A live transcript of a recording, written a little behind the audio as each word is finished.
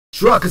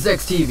Truckers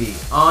X TV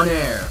on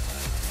air.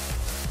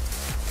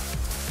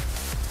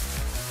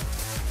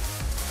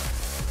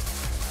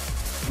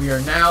 We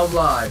are now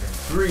live in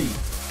 3,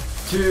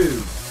 2,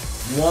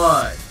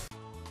 1.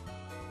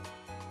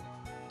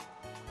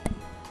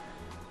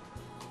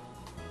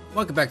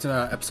 Welcome back to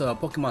another episode of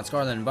Pokemon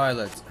Scarlet and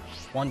Violet's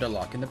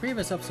Wonderlocke. In the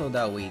previous episode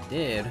that we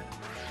did,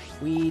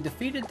 we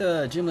defeated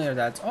the gym leader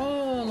that's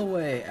all the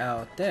way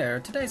out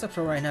there. Today's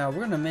episode right now, we're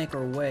going to make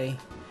our way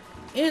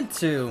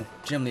into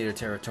gym leader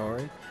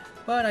territory.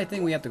 But I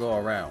think we have to go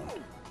around.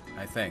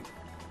 I think.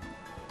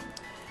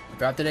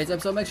 Throughout today's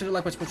episode, make sure to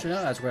like what's pushing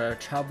out as we're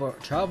gonna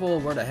travel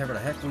wherever the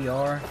heck we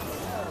are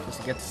just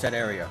to get to said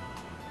area.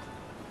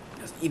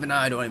 Because even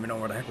I don't even know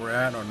where the heck we're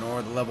at or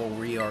nor the level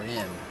we are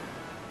in.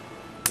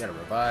 We gotta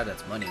revive,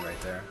 that's money right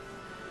there.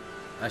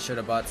 I should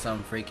have bought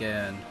some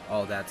freaking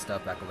all that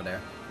stuff back over there.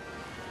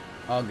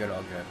 All good,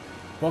 all good.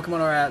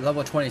 Pokemon are at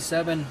level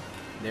 27.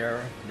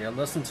 They're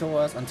listening to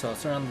us until a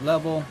certain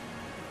level.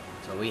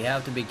 So we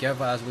have to be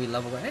careful as we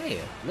level.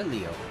 Hey,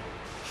 Litleo.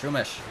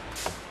 Shumish.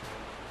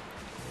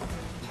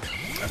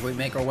 As we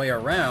make our way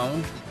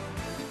around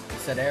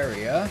said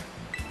area.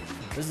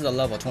 This is a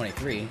level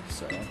 23,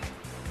 so.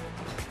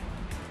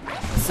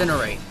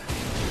 Incinerate.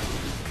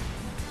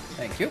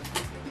 Thank you.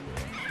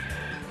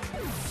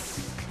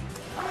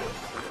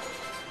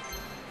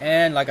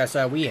 And like I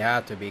said, we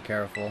have to be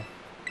careful.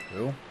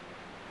 Who?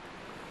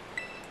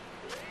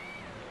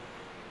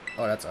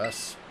 Oh, that's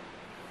us.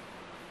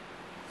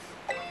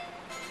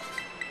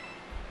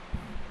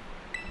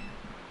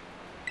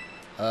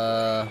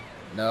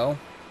 No.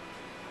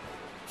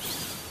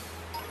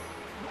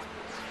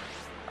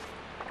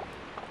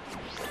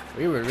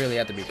 We would really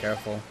have to be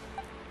careful.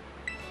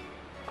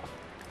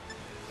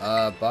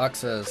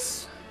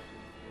 Boxes.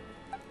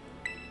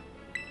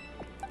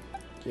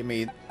 Give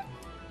me...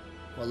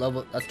 what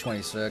level? That's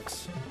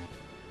 26.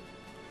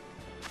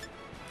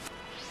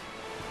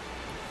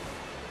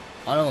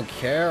 I don't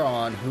care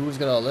on who's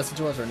gonna listen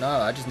to us or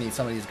not. I just need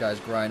some of these guys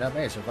grind up.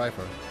 Hey,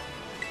 Survivor.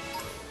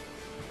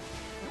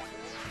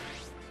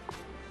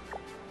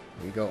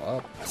 We go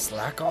up.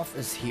 Slack Off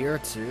is here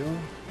too?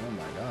 Oh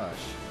my gosh.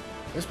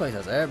 This place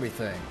has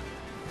everything.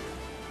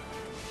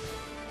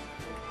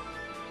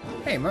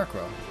 Hey,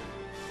 Murkrow.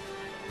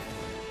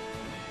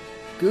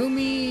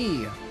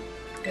 Goomy!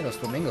 Hey, those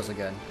flamingos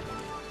again.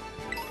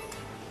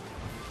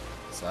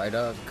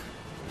 Psyduck.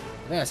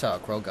 I think I saw a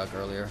Croagunk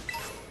earlier.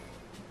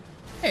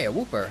 Hey, a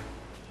Wooper.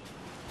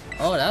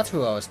 Oh, that's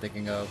who I was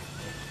thinking of.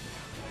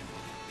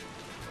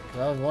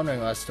 I was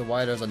wondering as to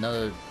why there's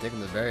another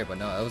Diglett variant, but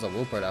no, it was a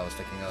Wooper that I was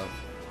thinking of.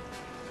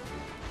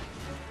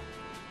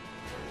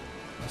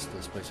 What's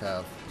this place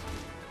have?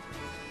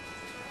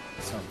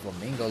 Some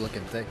flamingo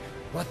looking thing.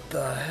 What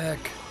the heck?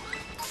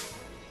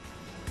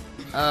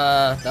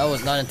 That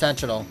was not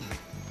intentional.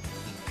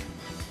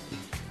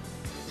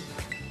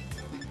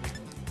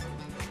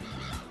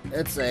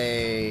 It's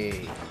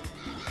a...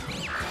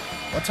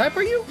 what type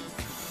are you?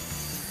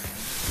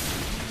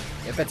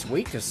 If it's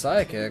weak to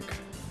Psychic,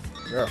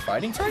 you're a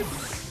fighting type?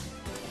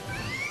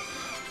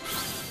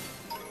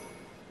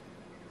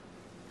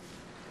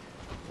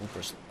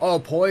 Oh,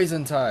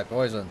 poison type.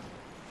 Poison.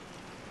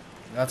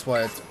 That's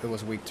why it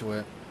was weak to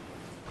it.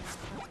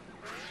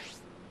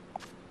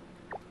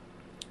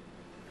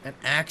 An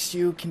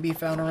Axew can be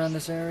found around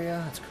this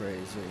area? That's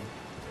crazy.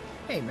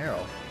 Hey,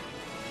 Meryl.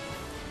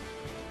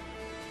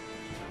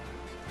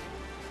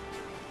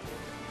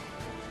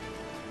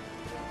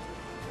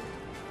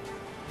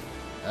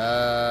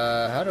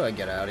 How do I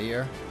get out of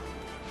here?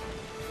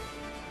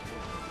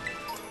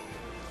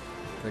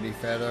 Pretty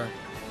Feather.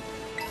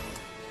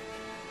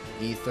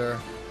 Ether.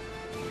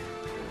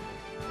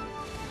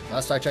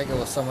 Last I checked, it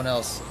was someone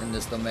else in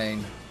this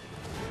domain.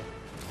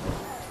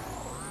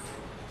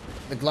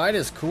 The Glide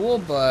is cool,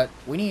 but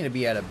we need to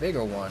be at a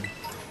bigger one.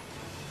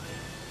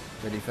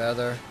 Pretty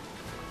Feather.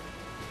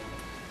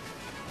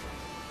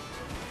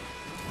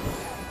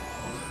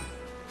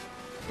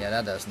 Yeah,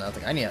 that does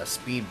nothing. I need a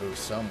speed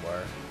boost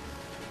somewhere.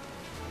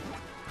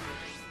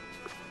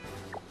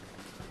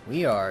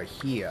 We are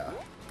here.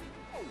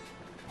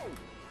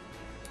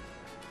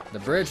 The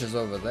bridge is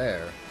over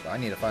there, so I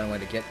need to find a way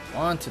to get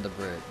onto the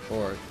bridge,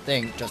 or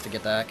thing, just to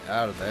get the heck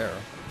out of there.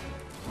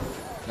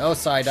 No,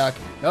 Psyduck.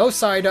 No,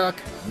 Psyduck.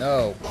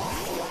 No.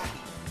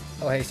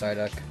 Oh, hey,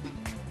 Psyduck.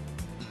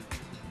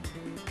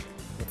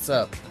 What's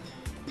up?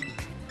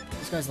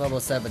 This guy's level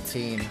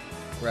 17.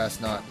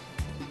 Grass Knot.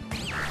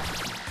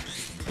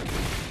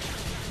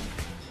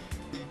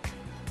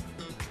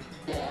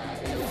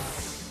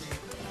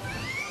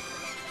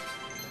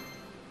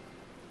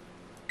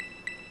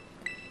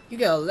 You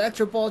got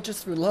Electro Ball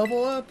just for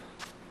level up?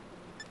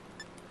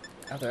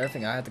 After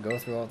everything I had to go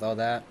through with all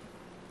that.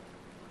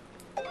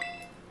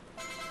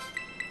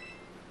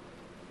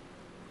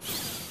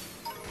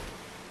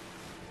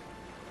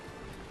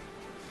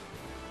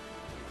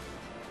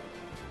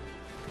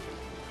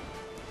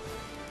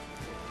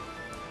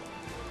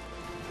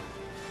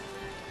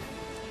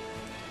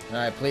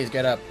 Alright, please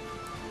get up.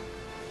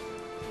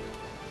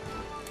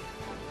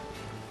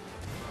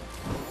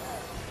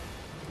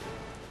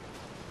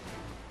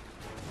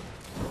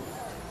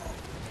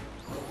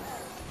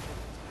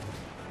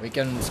 We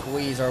can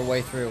squeeze our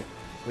way through.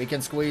 We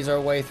can squeeze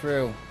our way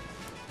through.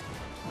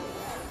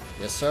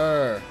 Yes,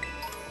 sir.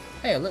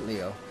 Hey, a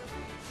Litleo.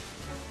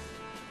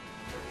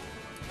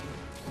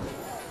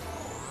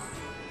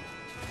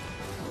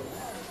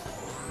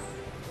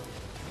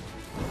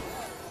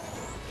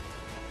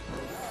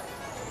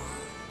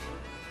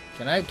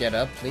 Can I get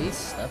up,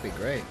 please? That'd be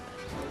great.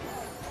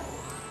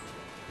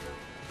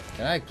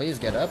 Can I please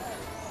get up?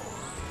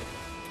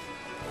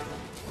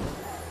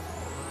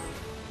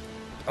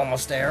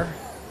 Almost there.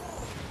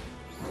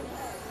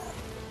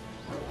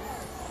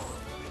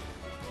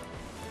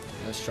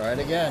 Let's try it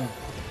again.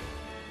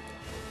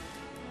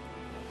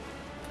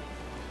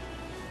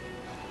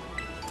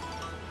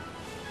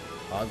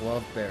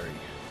 Hogglove berry.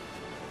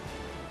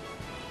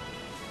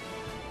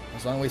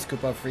 As long as we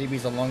scoop up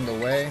freebies along the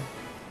way.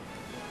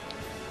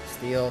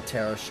 Steel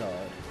Terra Shard.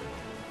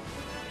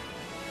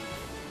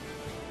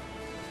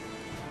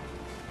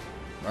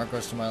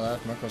 Marcos to my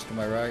left, Marcos to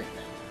my right.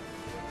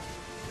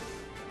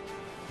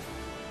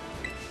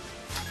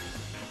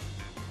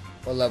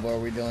 What level are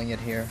we doing it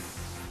here?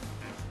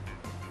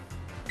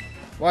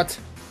 What?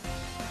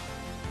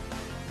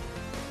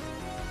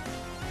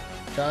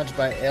 Challenged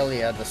by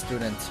Elia, the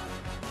student.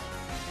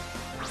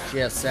 She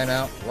has sent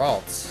out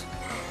Ralts.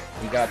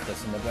 We got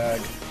this in the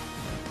bag.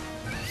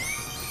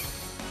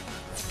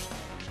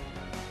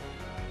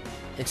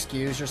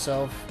 Excuse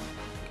yourself.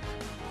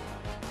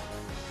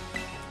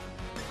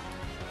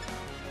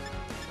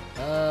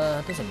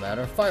 It doesn't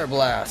matter. Fire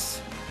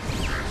Blast!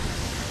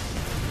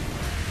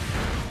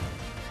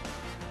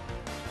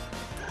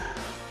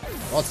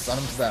 Well, send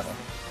him to battle.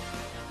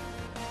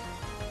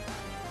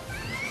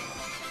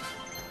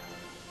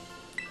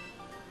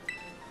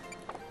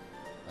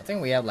 I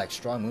think we have like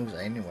strong moves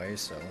anyway,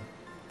 so.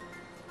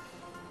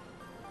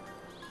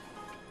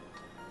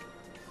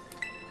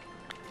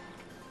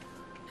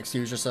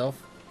 Excuse yourself.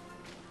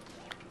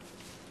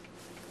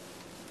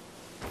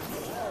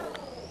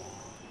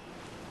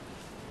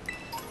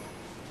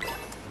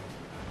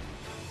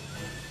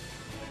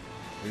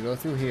 We go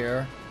through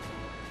here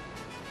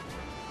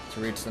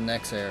to reach the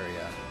next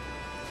area.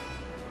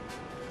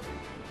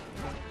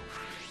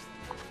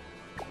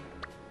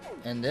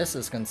 And this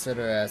is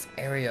considered as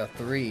Area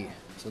 3.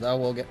 So that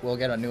we'll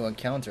get a new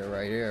encounter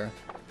right here.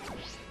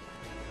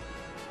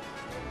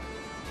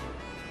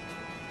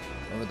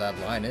 Wherever that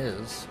line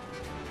is.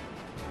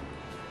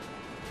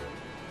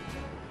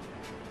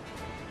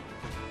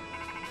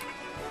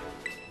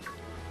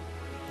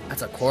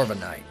 That's a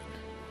Corviknight.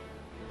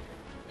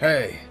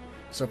 Hey,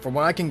 so from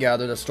what I can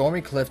gather, the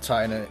Stormy Cliff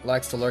Titan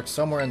likes to lurk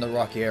somewhere in the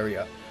rocky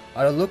area. I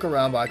had to look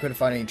around, but I couldn't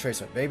find any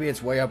trace of it. Maybe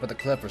it's way up at the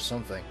cliff or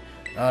something.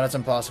 No, that's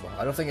impossible.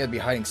 I don't think it'd be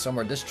hiding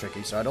somewhere this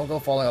tricky, so I don't go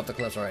falling off the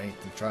cliffs or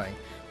anything trying.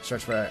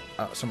 Search for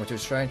somewhere too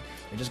strange.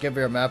 You just give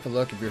your map a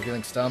look if you're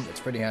feeling stumped. It's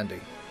pretty handy.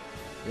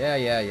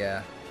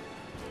 Yeah.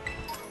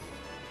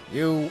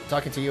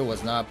 Talking to you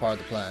was not part of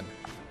the plan.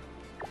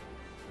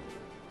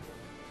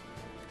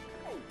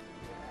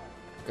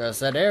 Because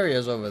that area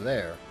is over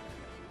there.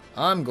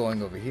 I'm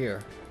going over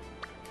here.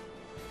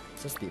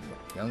 Is this the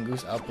Young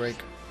Goose outbreak?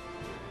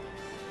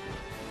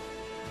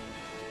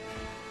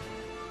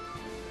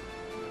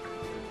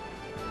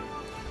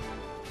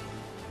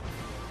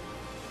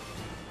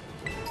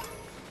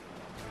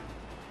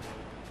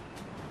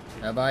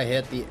 Have I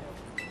hit the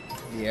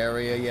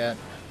area yet?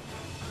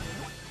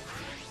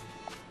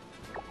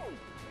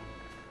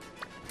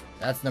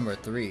 That's number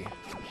 3.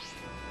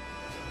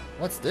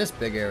 What's this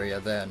big area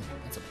then?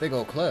 It's a big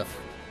old cliff.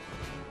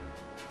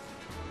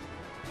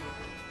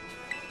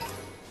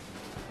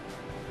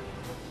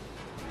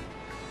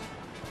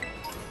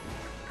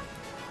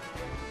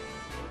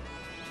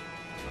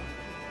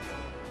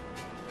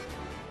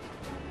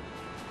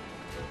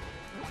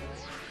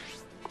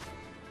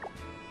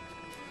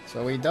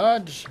 So we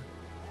dodge.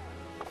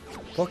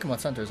 Pokemon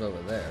Center's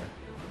over there.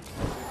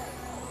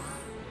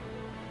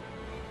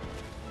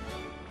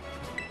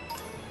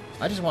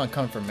 I just want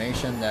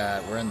confirmation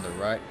that we're in the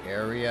right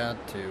area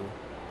to...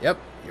 Yep,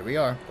 here we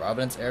are.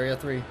 Providence Area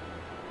 3.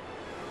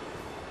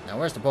 Now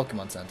where's the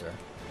Pokemon Center?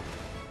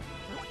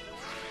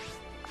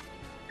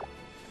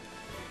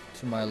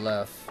 To my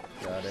left.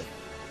 Got it.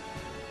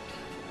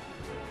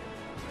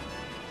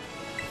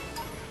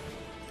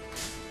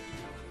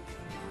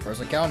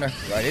 First encounter,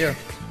 right here.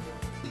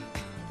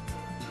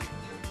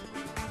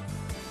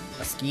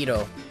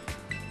 Mosquito.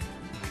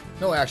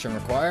 No action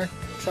required.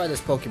 Try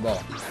this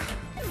Pokeball.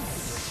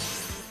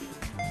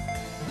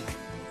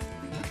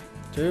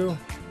 2,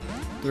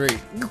 3.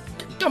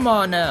 Come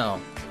on now.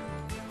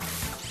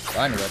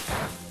 Finally.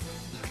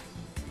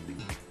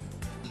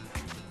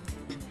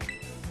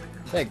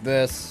 Take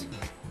this.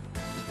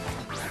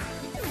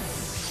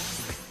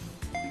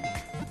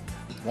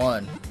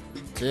 1,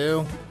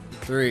 2,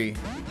 3.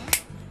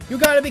 You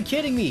gotta be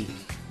kidding me!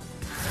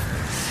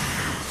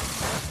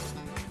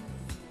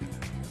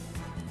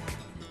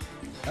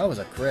 That was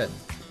a crit.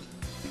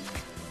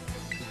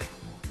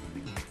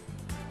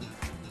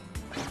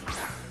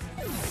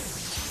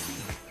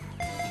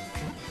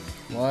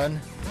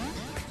 One.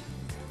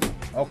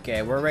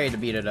 Okay, we're ready to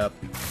beat it up.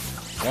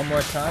 One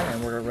more time,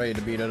 and we're ready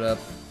to beat it up.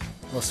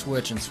 We'll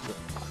switch and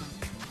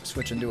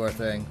switch and do our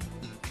thing.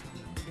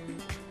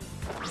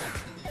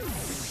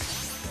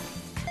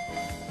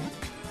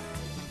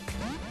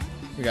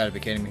 You gotta be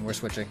kidding me. We're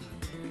switching.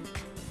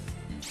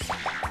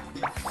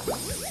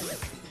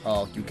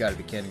 Oh, you gotta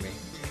be kidding me.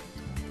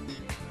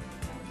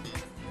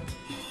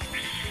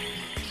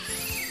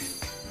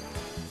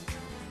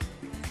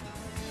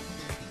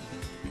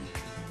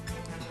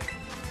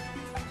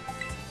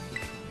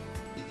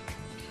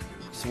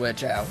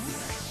 Switch out.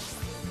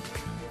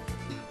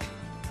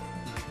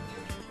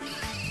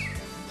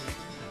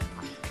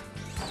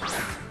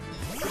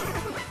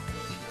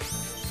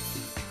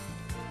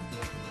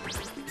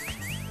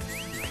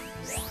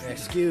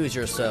 Excuse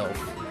yourself.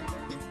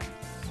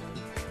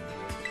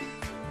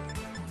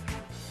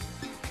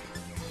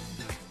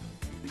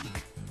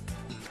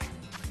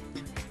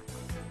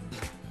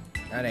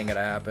 That ain't gonna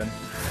happen.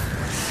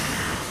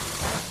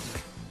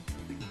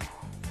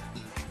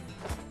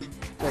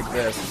 Take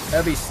this.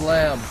 Heavy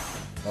slam.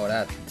 Oh,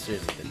 that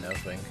seriously did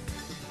nothing.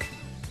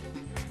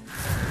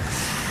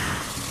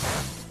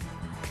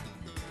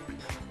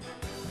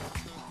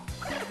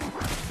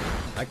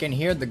 I can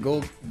hear the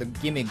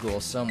gimme ghoul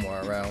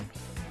somewhere around.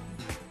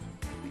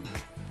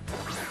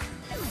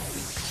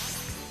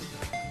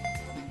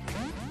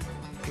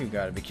 You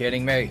gotta be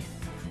kidding me.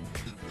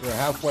 We're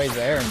halfway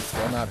there and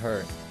still not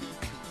hurt.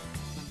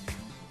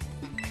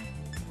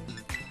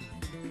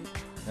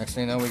 Next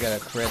thing you know, we got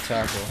a crit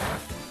tackle.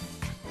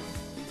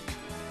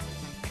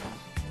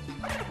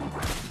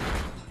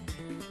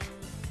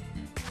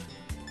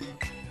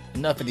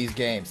 Enough of these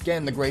games. Get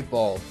in the Great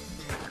Ball.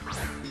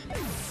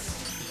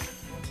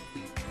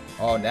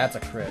 Oh, that's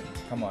a crit.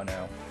 Come on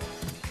now.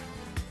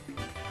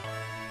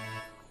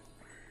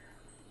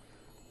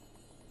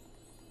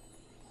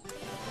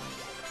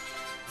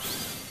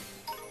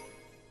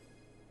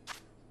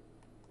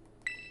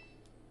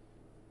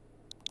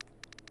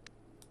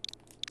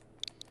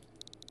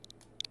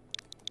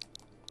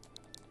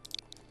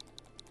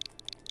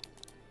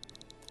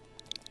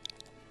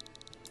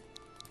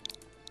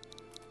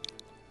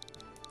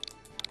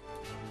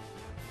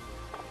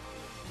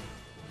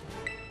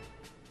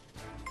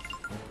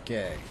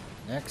 Okay,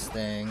 next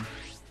thing.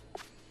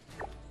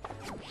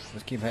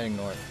 Let's keep heading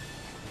north.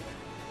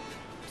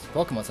 This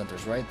Pokemon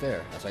Center's right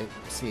there, as I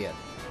see it.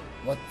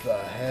 What the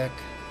heck?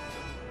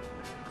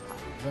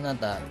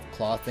 Isn't that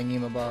claw thingy,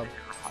 Mabob?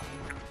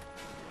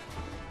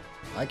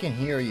 I can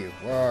hear you.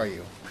 Where are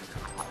you?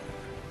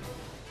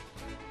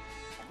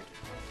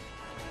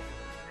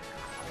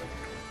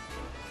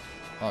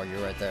 Oh,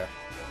 you're right there.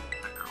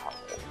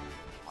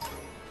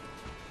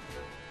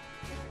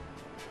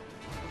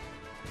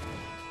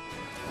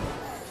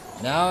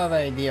 Now I have an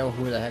idea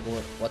who the heck,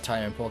 what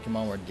type of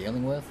Pokemon we're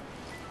dealing with.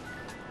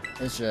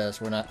 It's just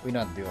we're not doing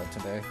it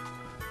today.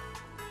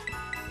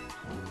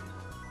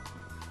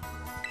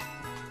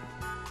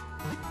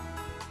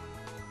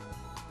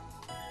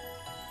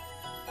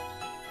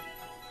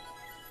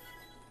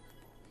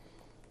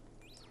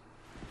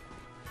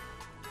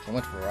 So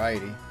much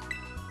variety.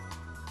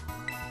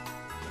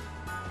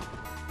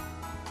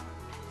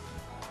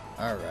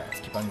 All right,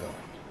 let's keep on going.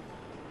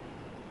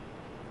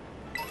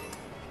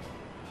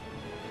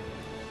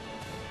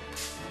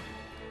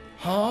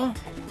 Huh?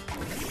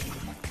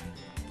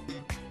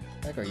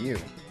 Heck are you?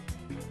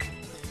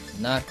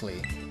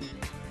 Knockley.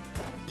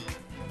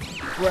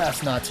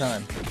 Grass knot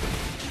time.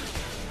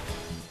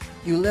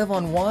 You live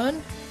on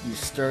one? You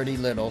sturdy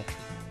little.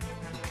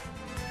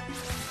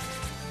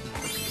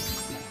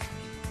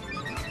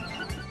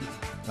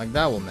 Like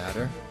that will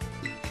matter.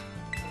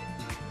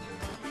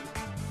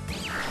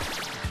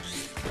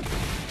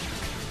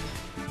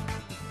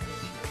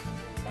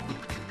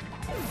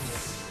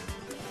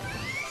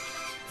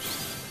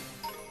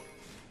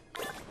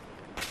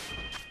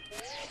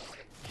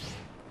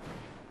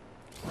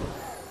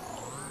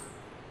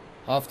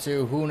 Off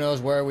to who knows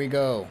where we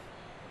go.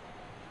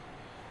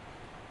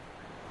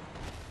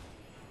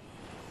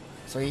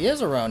 So he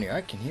is around here. I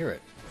can hear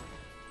it.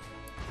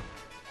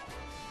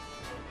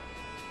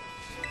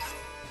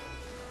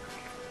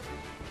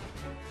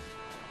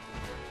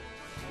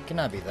 It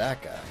cannot be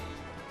that guy.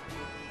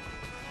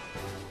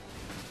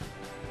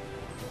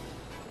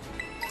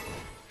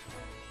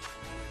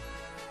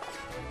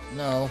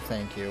 No,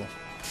 thank you.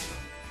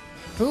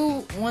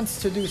 Who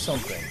wants to do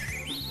something?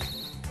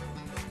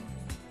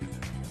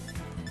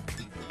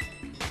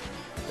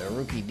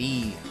 Rookie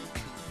D.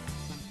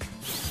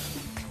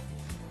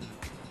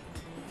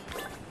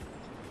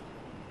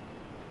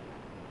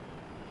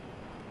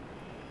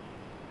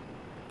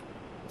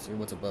 Let's see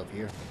what's above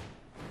here.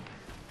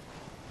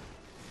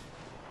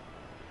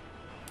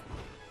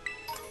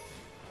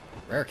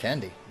 Rare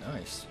candy.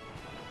 Nice.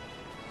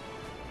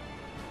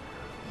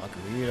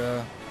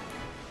 Margarita.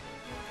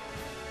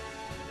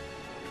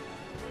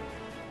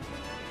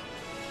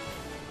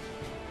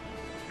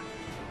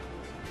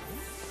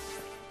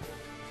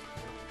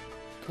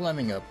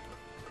 Climbing up.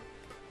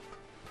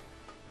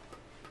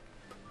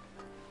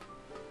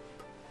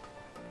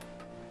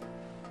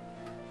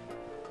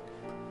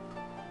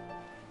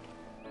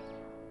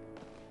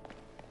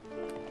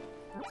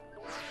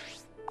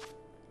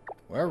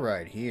 We're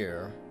right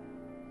here.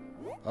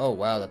 Oh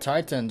wow, the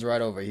Titan's right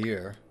over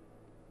here.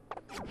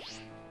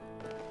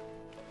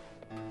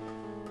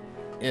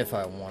 If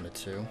I wanted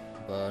to,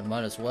 but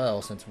might as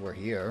well since we're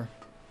here.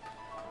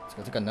 It's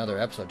gonna take another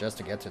episode just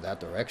to get to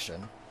that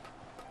direction.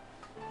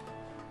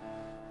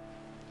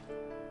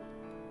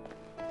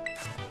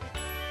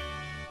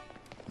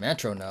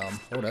 Metronome,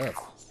 hold up.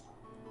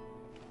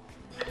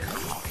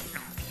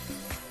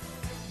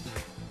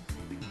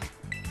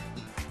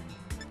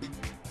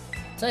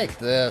 Take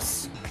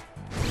this.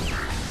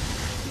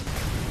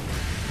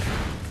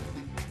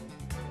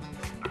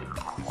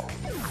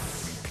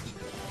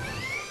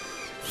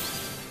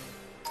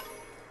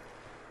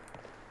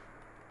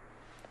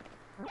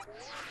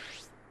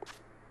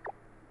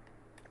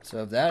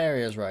 So if that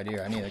area is right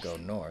here, I need to go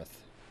north.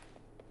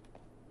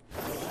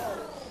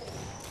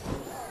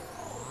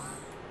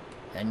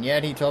 And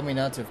yet he told me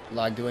not to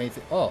like do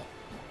anything. Oh,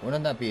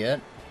 wouldn't that be it?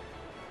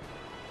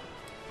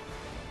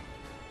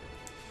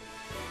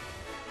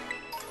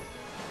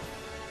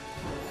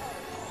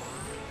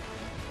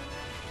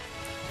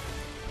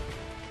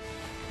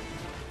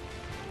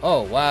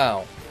 Oh,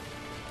 wow.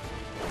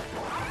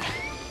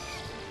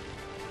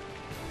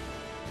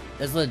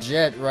 It's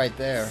legit right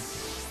there.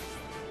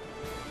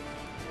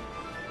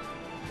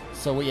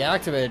 So we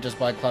activate it just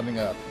by climbing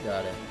up.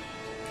 Got it.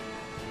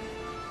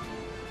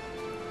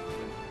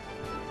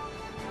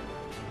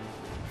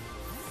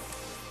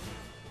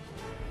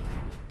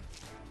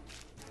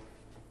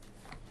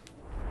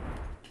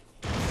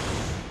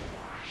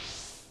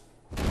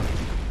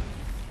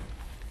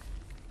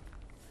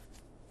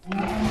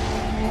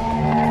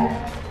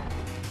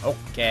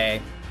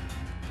 Okay.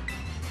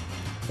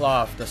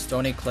 Cloth, the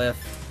Stony Cliff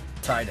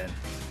Titan.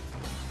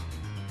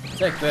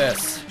 Take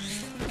this.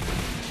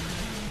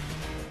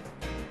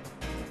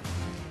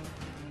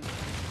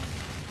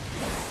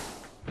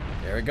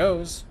 There it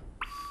goes.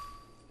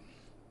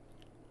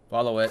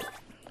 Follow it.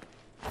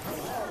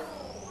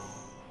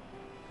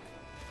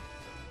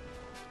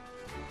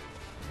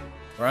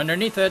 We're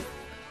underneath it.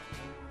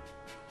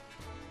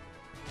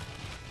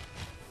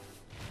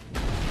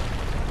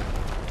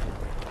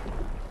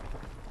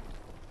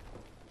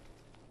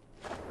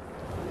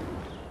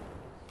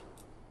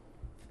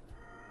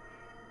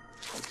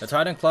 The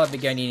Titan Club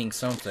began eating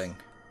something.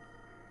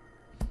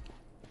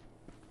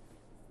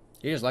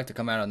 He just like to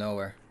come out of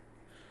nowhere.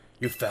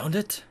 You found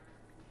it?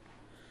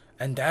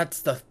 And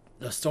that's the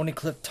Stony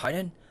Cliff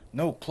Titan?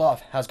 No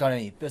cloth has got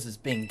any business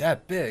being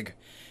that big.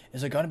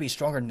 Is it gonna be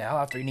stronger now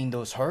after eating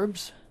those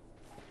herbs?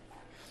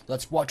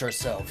 Let's watch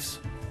ourselves.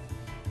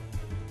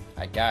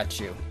 I got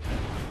you.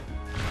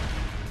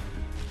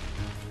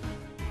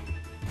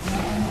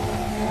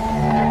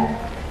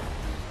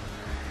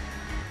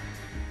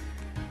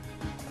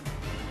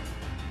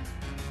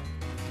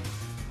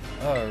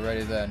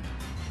 Alrighty then.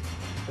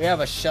 We have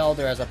a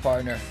Shelder as a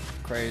partner.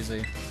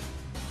 Crazy.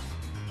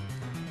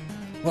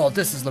 Well,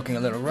 this is looking a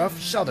little rough.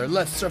 Shelder,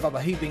 let's serve up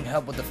a heaping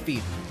help with the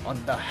feet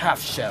on the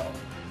half shell.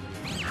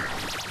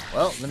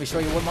 Well, let me show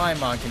you what my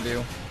mon can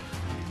do.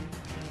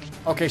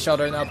 Okay,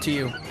 Shelder, now up to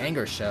you.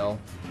 Anger shell.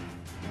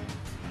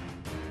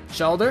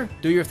 Shelder,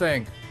 do your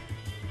thing.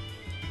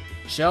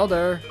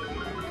 Shelder.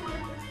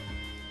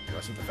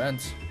 Aggressive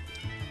defense.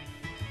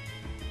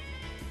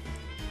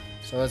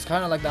 So it's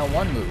kind of like that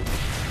one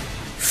move.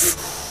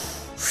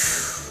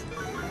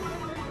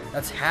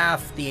 That's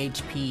half the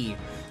HP.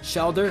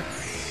 Shelder?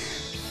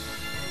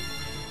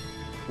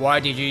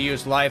 Why did you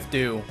use Life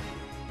Dew?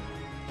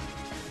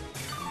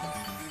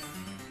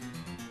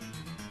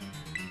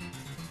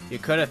 You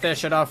could have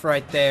fished it off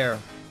right there.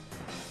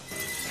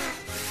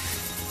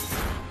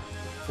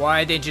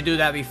 Why didn't you do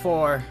that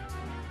before?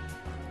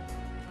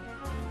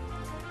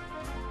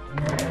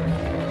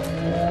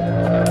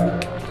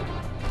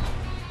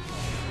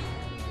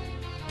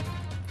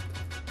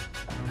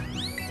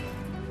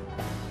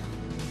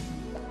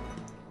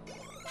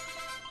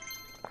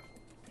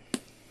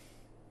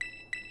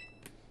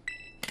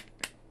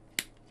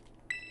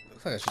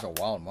 Looks like it's just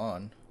a wild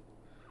mon.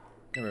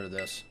 Get rid of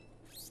this.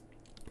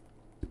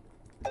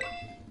 The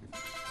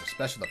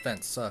special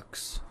defense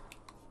sucks.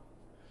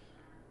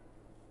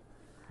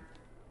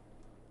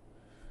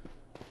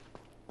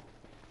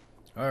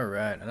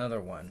 Alright,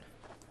 another one.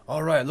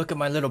 Alright, look at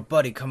my little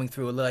buddy coming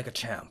through like a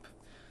champ.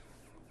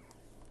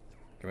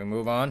 Can we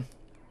move on?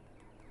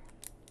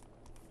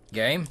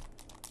 Game?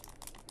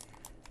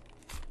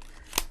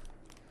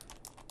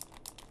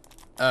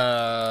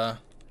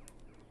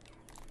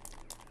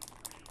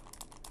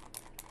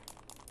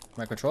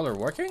 My controller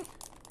working?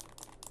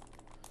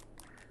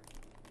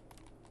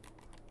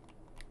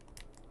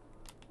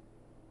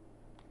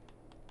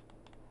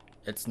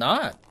 It's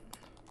not.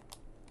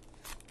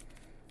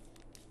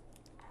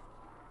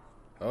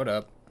 Hold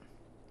up.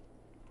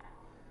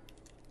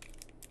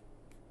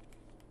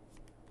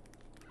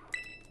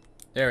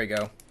 There we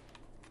go.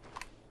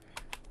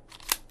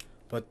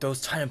 But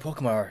those Titan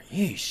Pokemon are,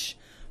 yeesh.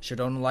 Sure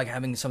don't like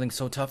having something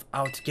so tough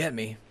out to get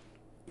me.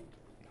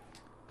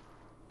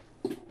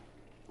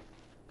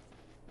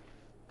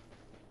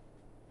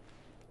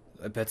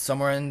 I bet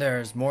somewhere in there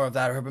is more of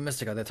that Herba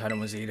Mystica that Titan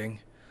was eating.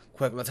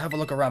 Quick, let's have a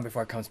look around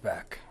before it comes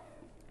back.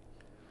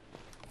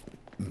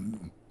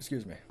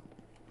 Excuse me.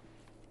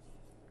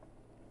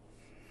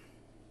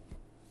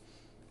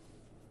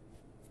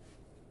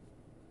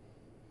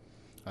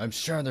 I'm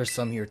sure there's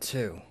some here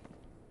too.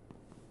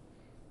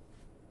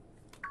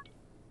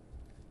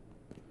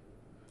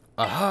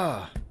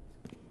 Aha!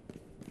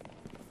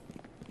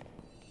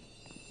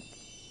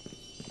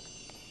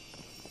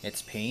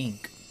 It's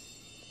pink.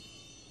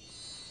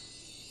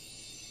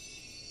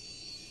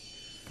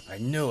 I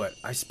knew it.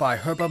 I spy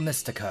Herba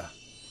Mystica.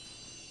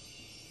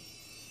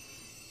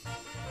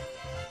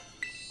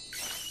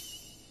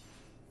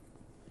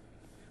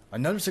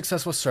 Another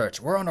successful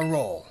search. We're on a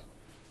roll.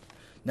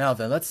 Now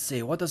then, let's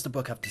see. What does the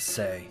book have to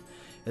say?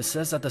 It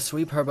says that the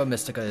sweet Herba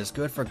Mystica is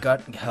good for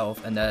gut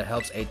health and that it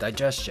helps aid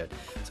digestion.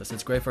 So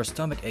it's great for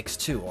stomach aches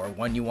too, or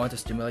when you want to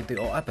stimulate the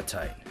old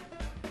appetite.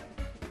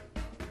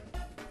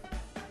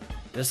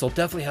 This will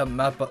definitely help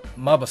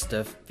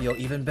Mabostif feel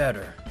even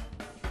better.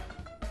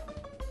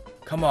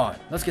 Come on,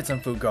 let's get some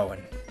food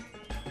going.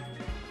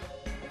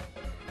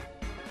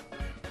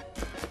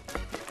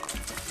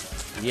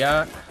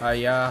 Ya,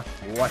 haya,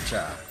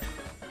 watcha.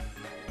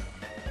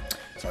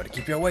 Sorry to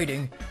keep you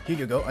waiting. Here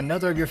you go,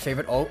 another of your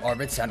favorite old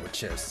Orbit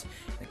sandwiches.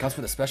 It comes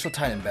with a special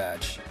Titan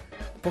badge.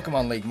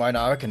 Pokemon League might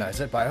not recognize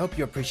it, but I hope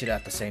you appreciate it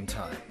at the same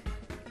time.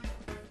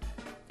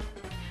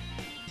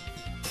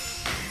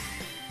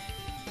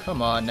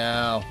 Come on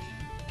now.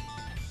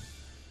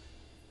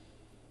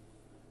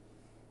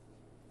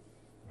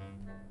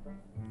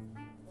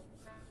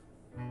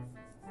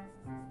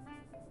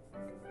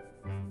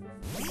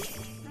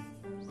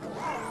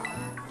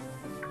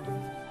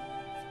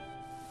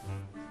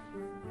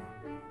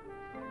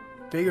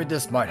 Figured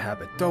this might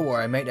happen. Don't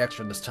worry, I made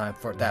extra this time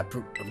for that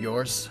brute of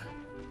yours.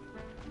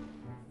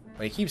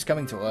 But he keeps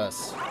coming to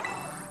us.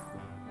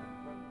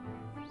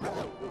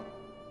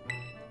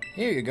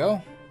 Here you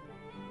go.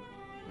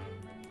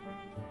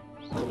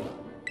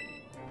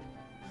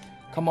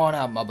 Come on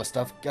out,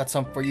 Mabostif. Got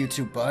some for you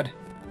too, bud.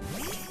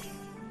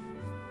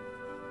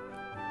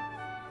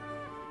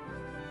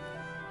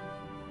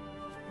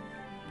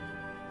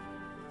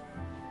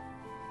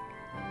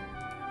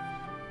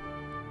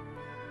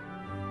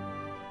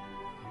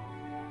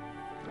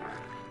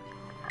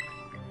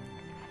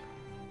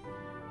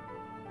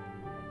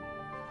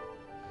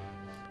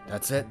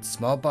 That's it,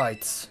 small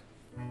bites.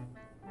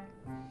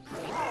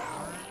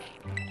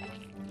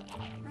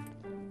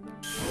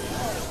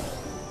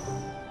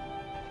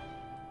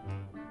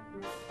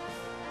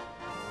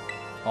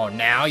 Oh,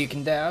 now you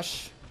can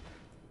dash?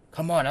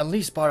 Come on, at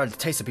least bother to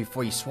taste it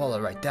before you swallow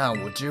it right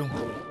down, would you?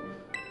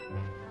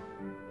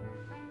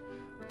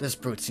 This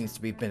brute seems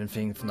to be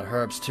benefiting from the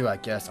herbs too, I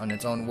guess, on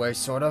its own way,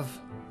 sort of.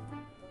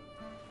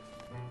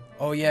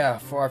 Oh yeah,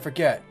 before I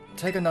forget.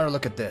 Take another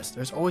look at this.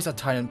 There's always a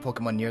Titan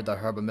Pokemon near the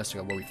Herba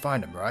Mystica where we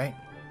find them, right?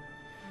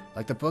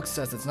 Like the book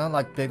says, it's not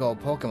like big old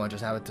Pokemon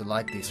just happen to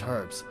like these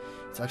herbs.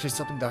 It's actually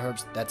something the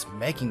herbs that's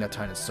making the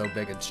Titan so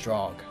big and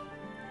strong.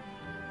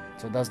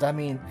 So does that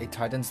mean a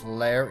Titan's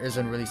lair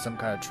isn't really some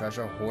kind of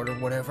treasure hoard or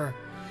whatever?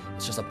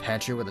 It's just a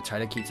pantry where the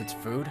Titan keeps its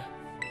food?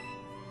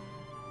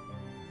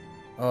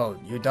 Oh,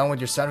 you done with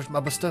your sandwich,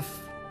 Mabostif?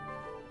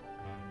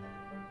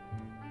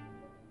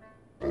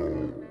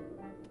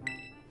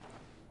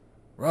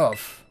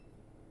 Rough.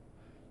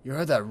 You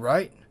heard that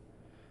right?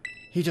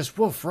 He just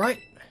wolf, right?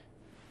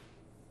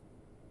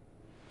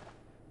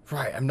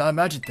 Right, I'm not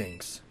imagining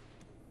things.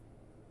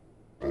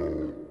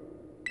 And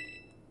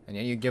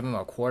then you give him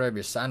a quarter of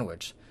your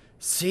sandwich.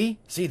 See?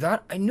 See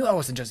that? I knew I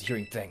wasn't just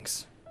hearing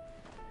things.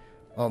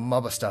 Oh,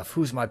 Mabostif,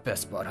 who's my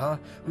best bud, huh?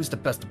 Who's the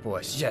best of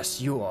boys?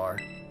 Yes, you are.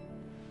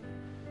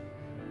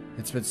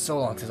 It's been so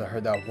long since I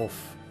heard that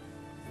wolf.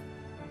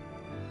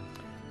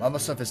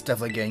 Mabostif is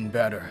definitely getting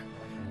better.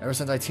 Ever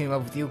since I teamed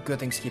up with you, good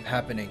things keep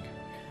happening.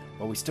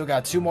 But we still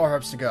got 2 more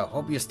herbs to go.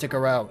 Hope you stick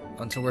around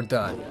until we're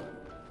done.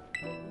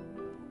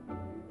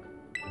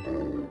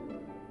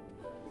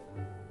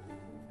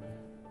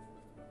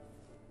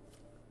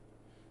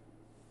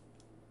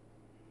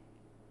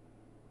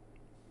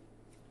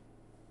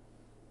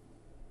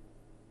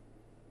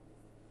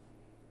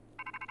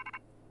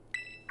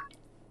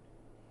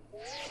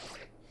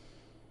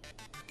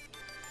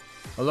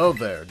 Hello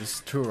there, this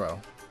is Turo.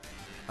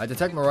 I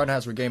detect Miraidon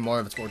has regained more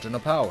of its original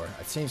power.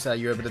 It seems that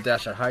you're able to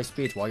dash at high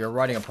speeds while you're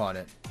riding upon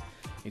it.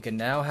 You can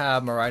now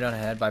have Miraidon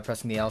ahead by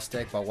pressing the L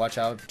stick, but watch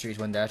out for trees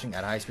when dashing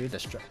at high speed.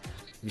 If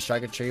you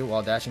strike a tree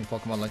while dashing,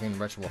 Pokemon linking the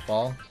wretch will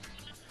fall.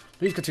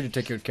 Please continue to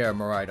take good care of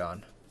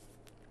Miraidon.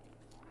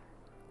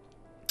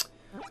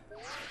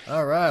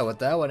 Alright, with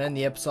that, we'll end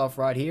the episode off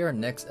right here.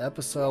 Next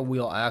episode,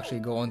 we'll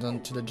actually go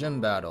into the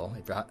gym battle.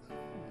 If you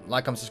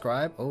like, comment,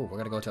 subscribe. Oh, we're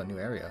gonna go to a new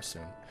area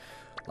soon.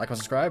 Like and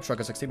subscribe.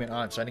 Struggle 16, and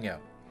I'm signing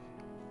out.